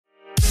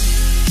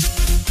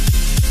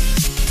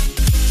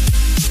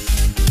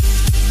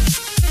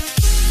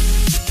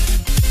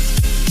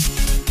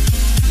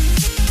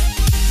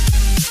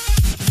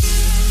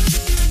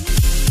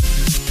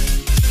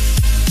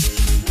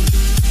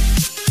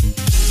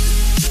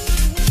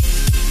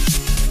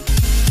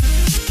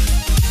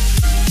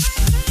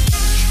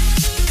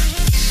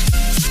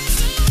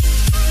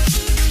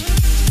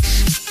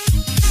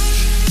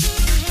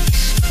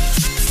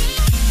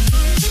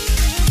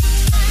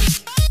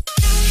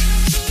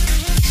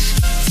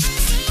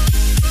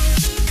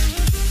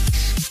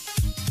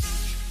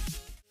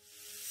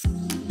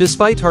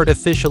Despite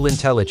artificial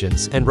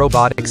intelligence and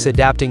robotics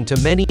adapting to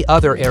many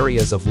other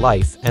areas of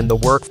life and the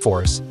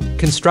workforce,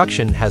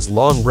 construction has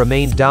long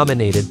remained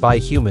dominated by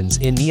humans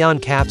in neon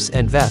caps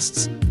and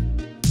vests.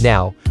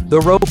 Now, the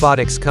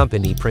robotics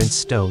company Prince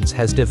Stones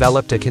has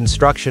developed a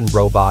construction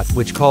robot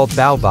which called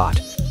Baubot,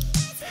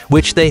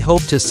 which they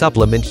hope to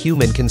supplement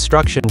human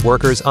construction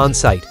workers on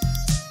site.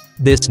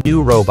 This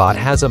new robot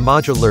has a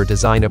modular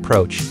design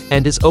approach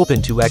and is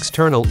open to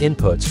external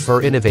inputs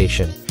for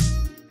innovation.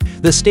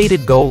 The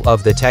stated goal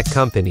of the tech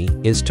company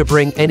is to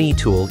bring any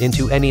tool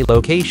into any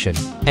location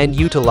and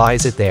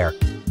utilize it there.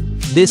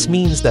 This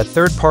means that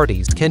third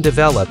parties can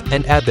develop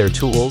and add their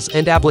tools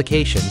and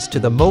applications to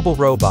the mobile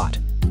robot.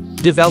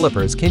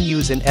 Developers can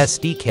use an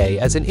SDK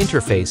as an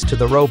interface to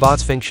the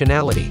robot's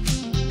functionality.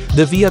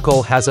 The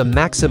vehicle has a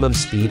maximum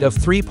speed of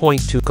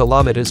 3.2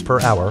 km per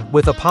hour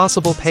with a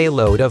possible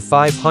payload of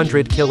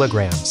 500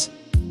 kilograms.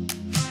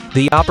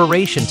 The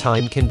operation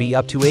time can be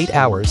up to 8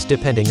 hours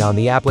depending on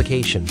the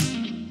application.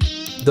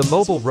 The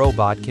mobile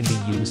robot can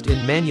be used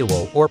in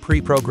manual or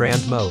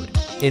pre-programmed mode,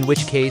 in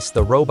which case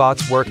the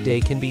robot's workday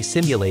can be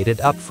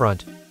simulated up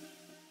front.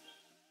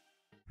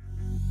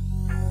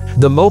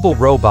 The mobile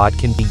robot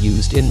can be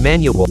used in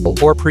manual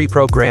or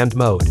pre-programmed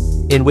mode,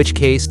 in which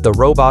case the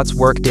robot's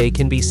workday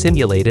can be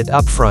simulated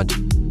up front.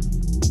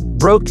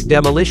 Brokk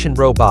demolition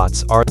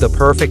robots are the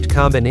perfect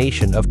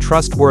combination of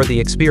trustworthy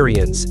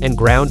experience and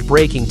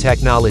groundbreaking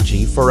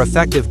technology for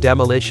effective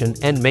demolition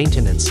and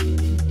maintenance.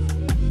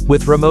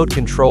 With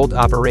remote-controlled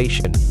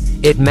operation,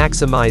 it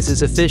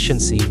maximizes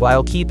efficiency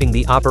while keeping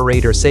the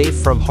operator safe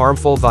from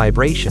harmful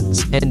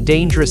vibrations and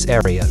dangerous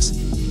areas.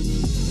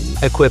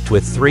 Equipped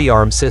with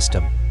 3-arm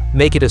system,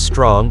 make it a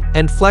strong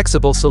and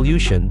flexible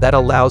solution that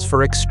allows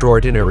for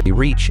extraordinary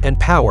reach and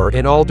power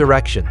in all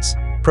directions,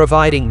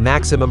 providing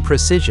maximum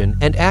precision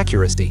and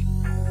accuracy.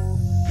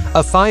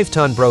 A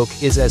 5-ton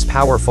Brokk is as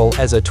powerful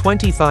as a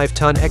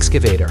 25-ton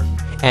excavator,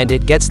 and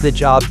it gets the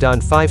job done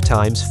 5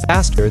 times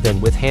faster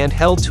than with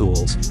handheld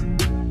tools.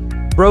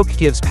 Brokk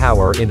gives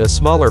power in a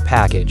smaller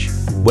package,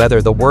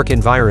 whether the work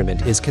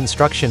environment is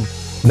construction,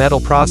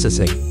 metal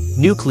processing,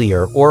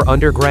 nuclear, or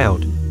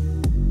underground.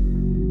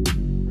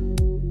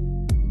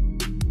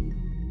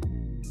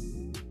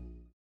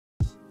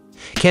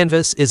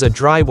 Canvas is a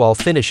drywall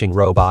finishing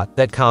robot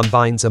that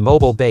combines a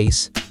mobile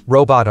base,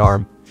 robot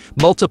arm,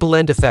 multiple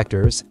end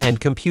effectors, and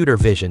computer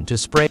vision to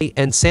spray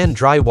and sand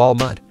drywall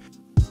mud.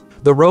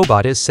 The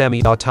robot is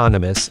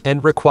semi-autonomous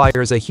and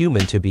requires a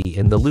human to be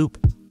in the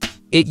loop.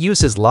 It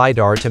uses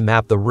LiDAR to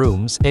map the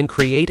rooms and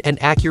create an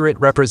accurate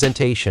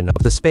representation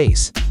of the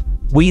space.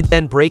 We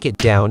then break it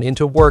down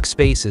into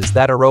workspaces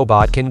that a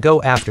robot can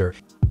go after.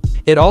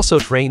 It also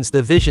trains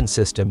the vision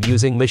system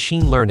using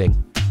machine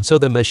learning, so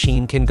the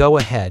machine can go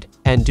ahead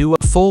and do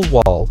a full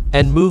wall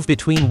and move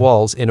between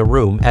walls in a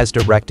room as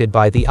directed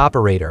by the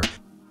operator.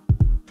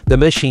 The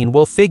machine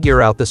will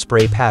figure out the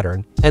spray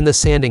pattern and the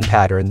sanding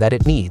pattern that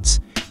it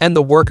needs, and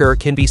the worker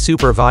can be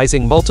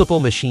supervising multiple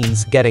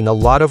machines getting a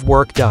lot of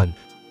work done.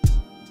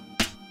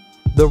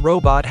 The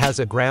robot has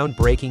a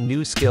groundbreaking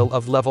new skill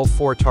of Level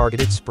 4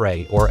 Targeted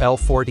Spray or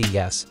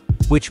L4DS,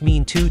 which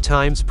mean 2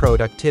 times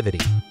productivity.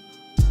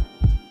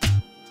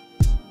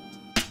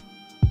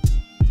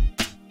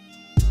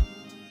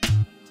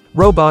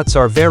 Robots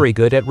are very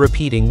good at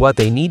repeating what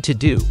they need to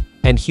do,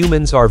 and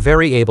humans are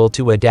very able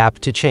to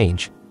adapt to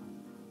change.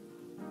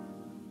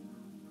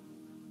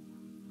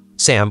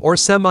 SAM or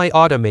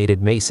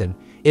Semi-Automated Mason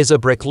is a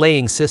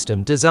bricklaying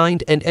system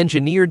designed and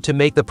engineered to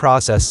make the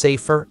process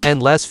safer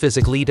and less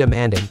physically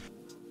demanding.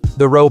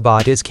 The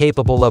robot is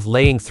capable of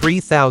laying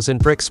 3,000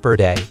 bricks per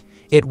day.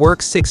 It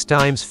works 6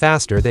 times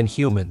faster than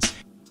humans.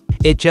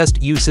 It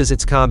just uses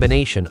its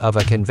combination of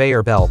a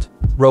conveyor belt,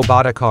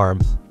 robotic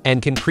arm,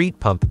 and concrete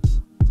pump.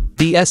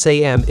 The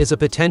SAM is a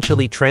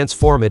potentially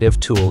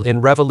transformative tool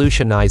in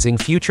revolutionizing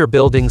future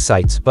building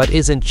sites but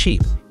isn't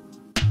cheap.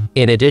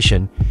 In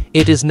addition,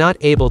 it is not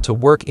able to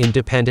work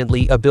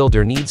independently. A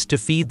builder needs to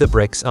feed the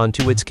bricks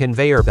onto its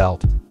conveyor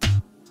belt.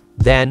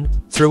 Then,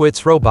 through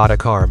its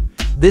robotic arm,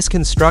 this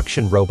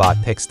construction robot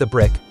picks the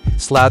brick,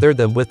 slathered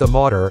them with the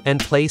mortar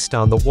and placed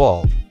on the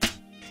wall.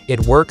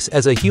 It works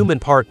as a human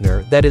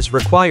partner that is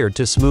required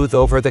to smooth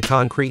over the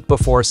concrete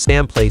before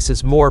SAM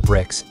places more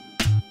bricks.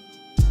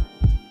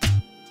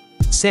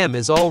 SAM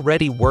is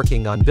already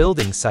working on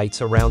building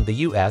sites around the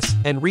US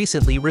and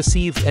recently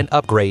received an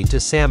upgrade to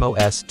SAM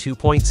OS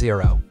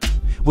 2.0,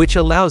 which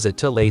allows it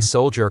to lay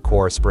soldier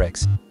course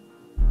bricks.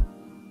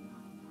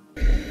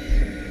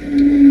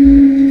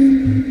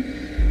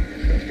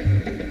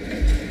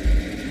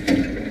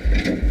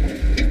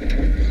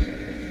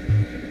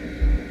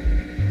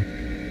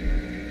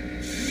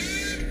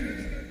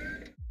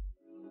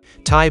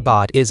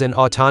 Tybot is an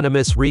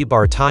autonomous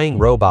rebar tying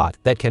robot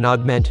that can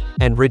augment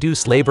and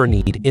reduce labor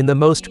need in the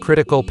most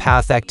critical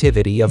path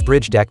activity of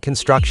bridge deck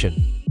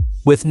construction.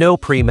 With no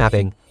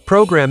pre-mapping,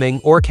 programming,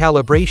 or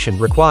calibration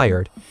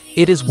required,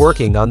 it is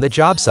working on the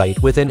job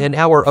site within an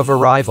hour of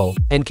arrival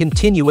and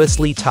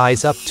continuously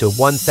ties up to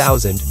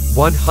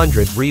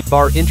 1,100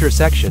 rebar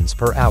intersections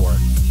per hour.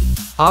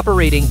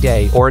 Operating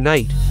day or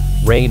night,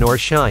 rain or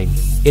shine.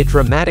 It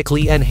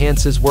dramatically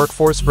enhances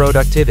workforce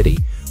productivity,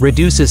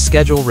 reduces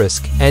schedule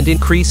risk, and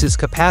increases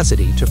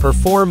capacity to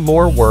perform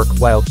more work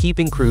while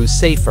keeping crews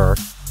safer.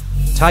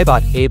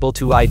 Tybot able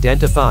to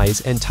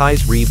identifies and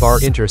ties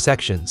rebar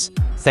intersections,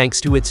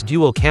 thanks to its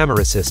dual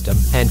camera system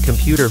and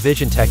computer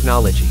vision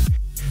technology.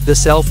 The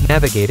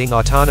self-navigating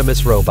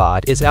autonomous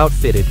robot is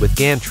outfitted with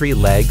gantry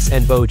legs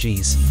and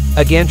bogies,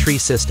 a gantry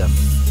system,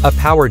 a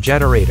power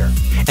generator,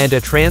 and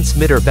a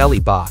transmitter belly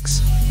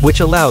box,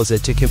 which allows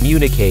it to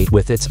communicate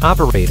with its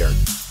operator.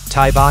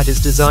 Tybot is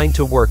designed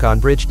to work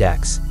on bridge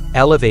decks,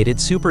 elevated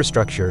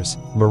superstructures,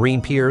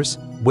 marine piers,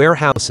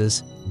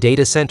 warehouses,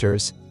 data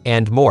centers,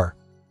 and more.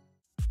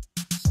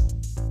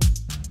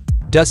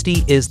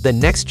 Dusty is the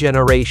next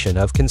generation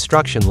of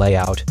construction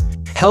layout,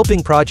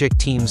 helping project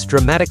teams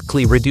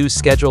dramatically reduce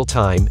schedule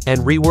time and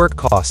rework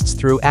costs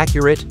through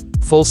accurate,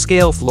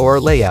 full-scale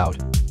floor layout.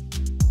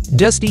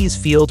 Dusty's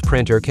field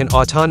printer can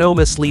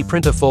autonomously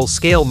print a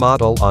full-scale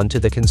model onto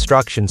the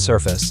construction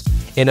surface,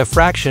 in a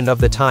fraction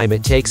of the time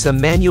it takes a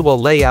manual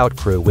layout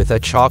crew with a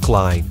chalk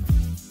line.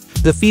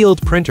 The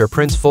field printer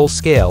prints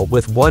full-scale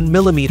with 1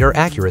 mm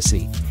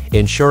accuracy,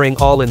 ensuring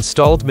all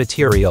installed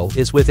material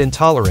is within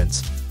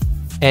tolerance.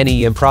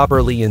 Any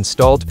improperly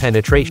installed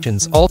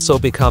penetrations also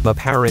become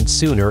apparent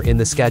sooner in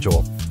the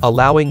schedule,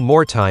 allowing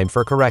more time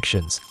for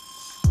corrections.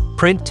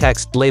 Print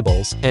text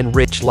labels and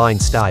rich line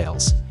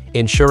styles,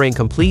 ensuring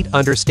complete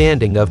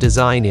understanding of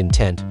design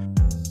intent.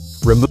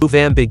 Remove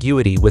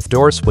ambiguity with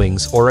door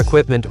swings or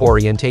equipment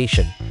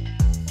orientation.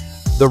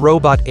 The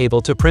robot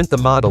able to print the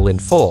model in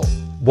full,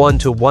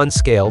 1:1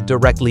 scale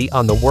directly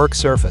on the work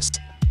surface.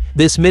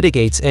 This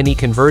mitigates any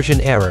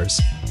conversion errors,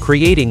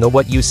 creating a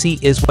what you see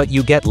is what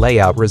you get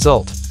layout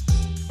result.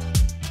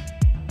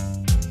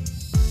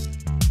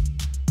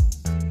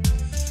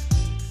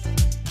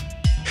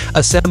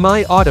 A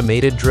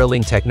semi-automated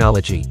drilling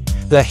technology.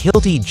 The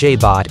Hilti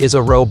Jaibot is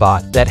a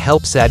robot that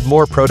helps add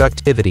more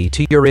productivity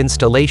to your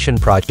installation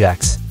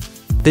projects.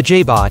 The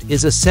Jaibot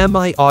is a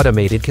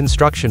semi-automated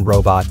construction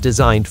robot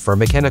designed for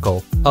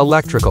mechanical,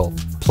 electrical,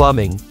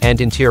 plumbing, and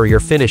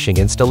interior finishing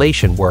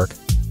installation work.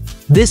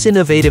 This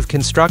innovative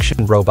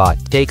construction robot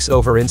takes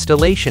over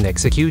installation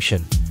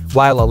execution,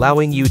 while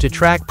allowing you to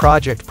track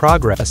project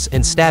progress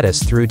and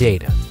status through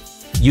data.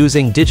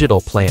 Using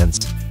digital plans,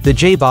 the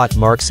Jaibot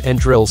marks and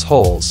drills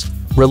holes,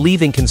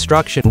 relieving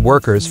construction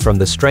workers from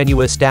the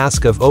strenuous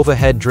task of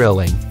overhead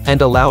drilling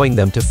and allowing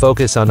them to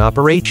focus on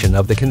operation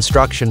of the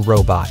construction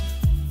robot.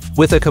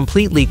 With a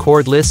completely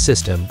cordless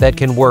system that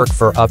can work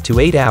for up to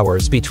 8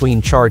 hours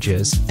between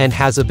charges and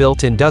has a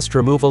built-in dust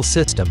removal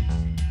system,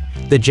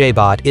 the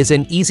Jaibot is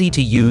an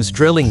easy-to-use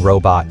drilling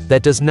robot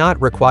that does not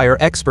require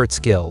expert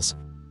skills.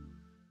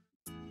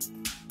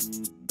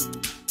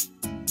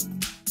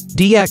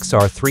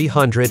 DXR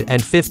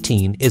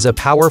 315 is a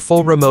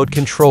powerful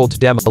remote-controlled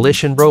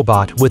demolition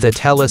robot with a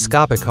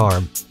telescopic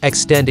arm,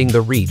 extending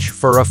the reach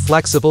for a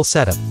flexible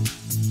setup.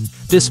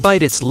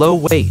 Despite its low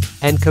weight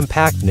and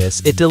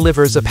compactness, it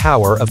delivers a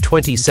power of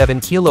 27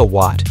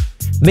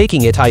 kW,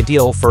 making it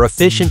ideal for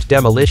efficient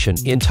demolition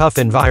in tough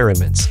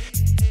environments.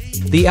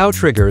 The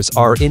outriggers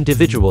are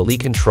individually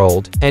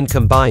controlled and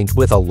combined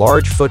with a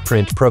large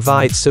footprint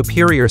provides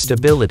superior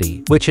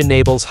stability, which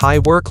enables high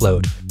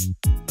workload.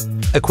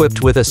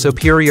 Equipped with a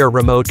superior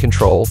remote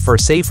control for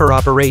safer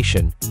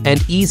operation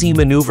and easy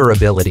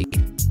maneuverability,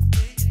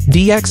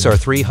 DXR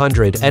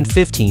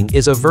 315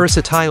 is a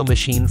versatile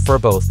machine for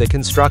both the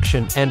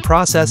construction and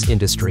process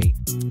industry.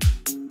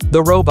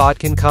 The robot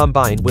can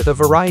combine with a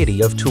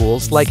variety of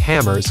tools like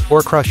hammers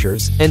or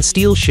crushers and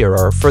steel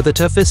shearer for the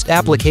toughest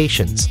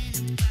applications.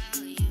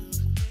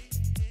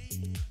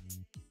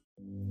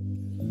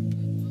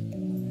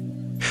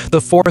 The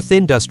fourth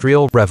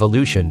industrial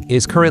revolution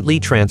is currently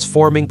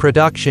transforming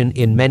production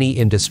in many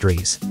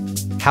industries.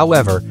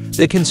 However,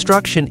 the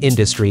construction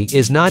industry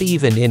is not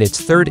even in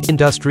its third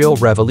industrial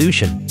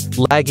revolution,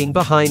 lagging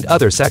behind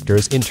other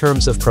sectors in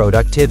terms of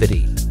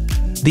productivity.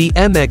 The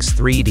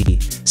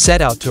MX3D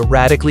set out to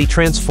radically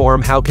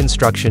transform how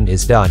construction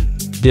is done,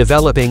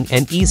 developing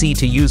an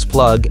easy-to-use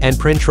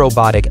plug-and-print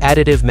robotic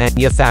additive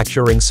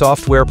manufacturing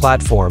software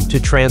platform to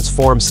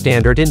transform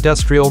standard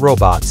industrial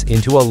robots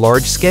into a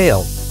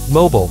large-scale,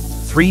 mobile,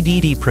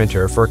 3D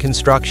printer for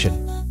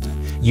construction.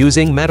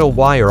 Using metal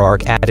wire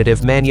arc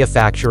additive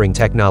manufacturing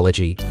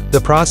technology,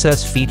 the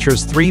process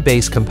features 3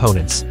 base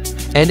components: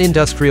 an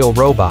industrial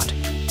robot,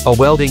 a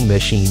welding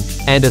machine,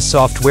 and a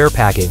software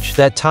package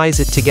that ties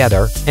it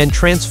together and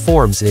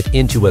transforms it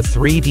into a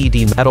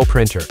 3D metal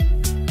printer.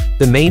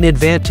 The main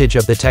advantage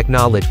of the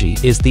technology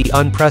is the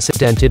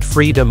unprecedented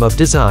freedom of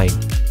design.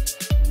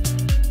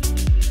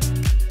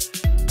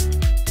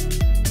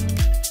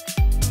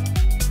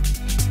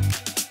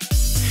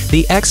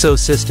 The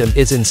Exosystem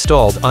is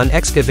installed on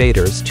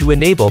excavators to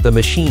enable the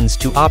machines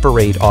to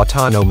operate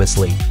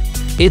autonomously.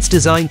 It's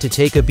designed to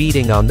take a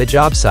beating on the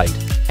job site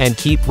and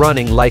keep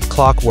running like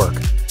clockwork.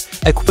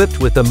 Equipped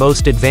with the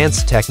most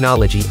advanced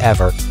technology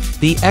ever,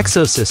 the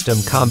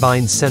Exosystem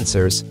combines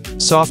sensors,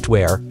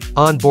 software,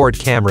 onboard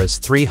cameras,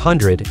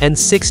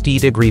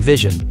 360-degree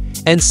vision,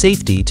 and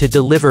safety to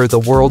deliver the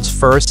world's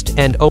first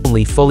and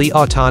only fully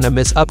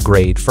autonomous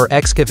upgrade for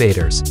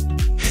excavators.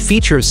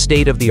 Features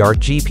state-of-the-art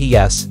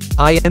GPS,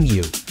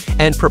 IMU,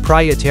 and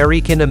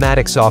proprietary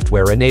kinematic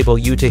software enable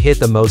you to hit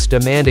the most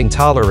demanding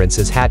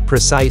tolerances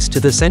precise to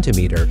the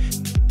centimeter.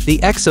 The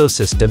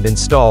Exosystem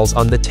installs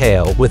on the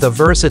tail with a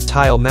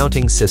versatile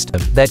mounting system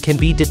that can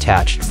be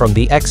detached from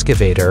the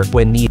excavator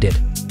when needed.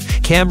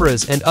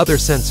 Cameras and other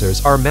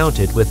sensors are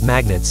mounted with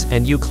magnets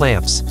and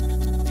U-clamps.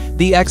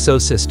 The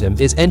Exosystem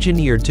is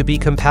engineered to be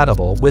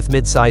compatible with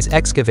midsize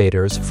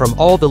excavators from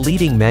all the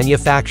leading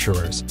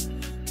manufacturers.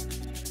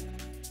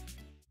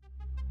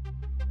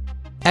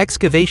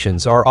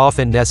 Excavations are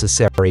often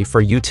necessary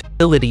for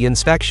utility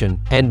inspection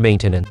and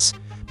maintenance,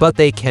 but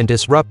they can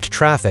disrupt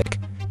traffic,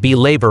 be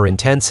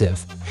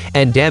labor-intensive,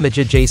 and damage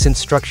adjacent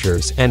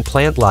structures and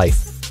plant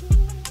life.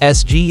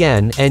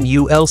 SGN and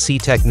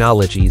ULC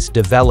Technologies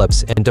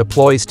develops and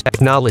deploys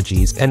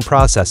technologies and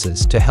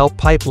processes to help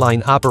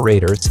pipeline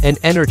operators and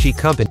energy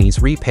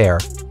companies repair,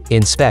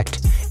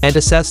 inspect, and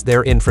assess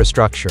their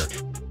infrastructure.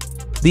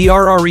 The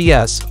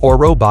RRES, or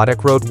Robotic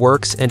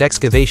Roadworks and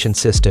Excavation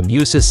System,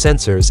 uses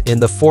sensors in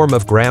the form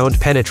of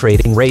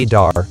ground-penetrating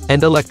radar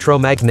and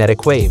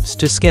electromagnetic waves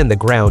to scan the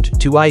ground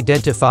to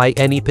identify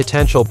any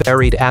potential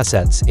buried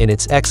assets in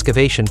its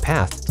excavation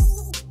path.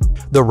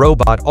 The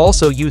robot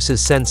also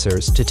uses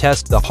sensors to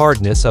test the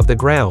hardness of the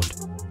ground.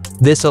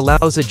 This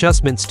allows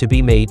adjustments to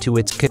be made to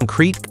its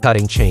concrete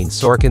cutting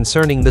chainsaw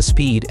concerning the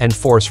speed and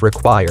force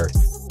required.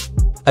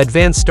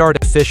 Advanced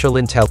artificial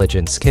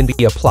intelligence can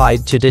be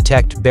applied to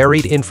detect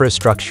buried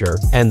infrastructure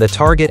and the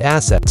target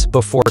assets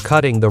before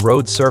cutting the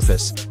road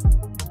surface.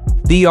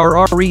 The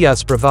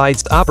RRES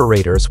provides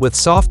operators with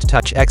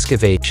soft-touch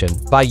excavation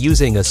by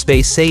using a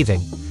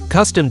space-saving,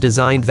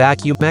 custom-designed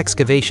vacuum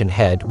excavation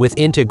head with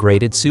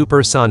integrated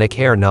supersonic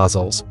air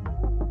nozzles.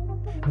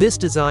 This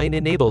design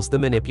enables the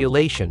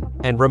manipulation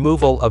and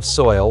removal of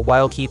soil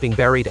while keeping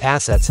buried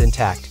assets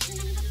intact.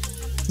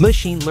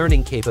 Machine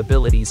learning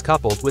capabilities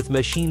coupled with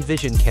machine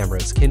vision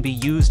cameras can be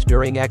used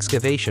during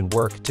excavation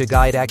work to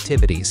guide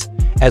activities,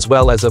 as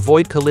well as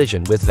avoid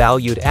collision with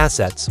valued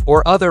assets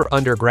or other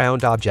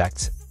underground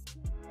objects.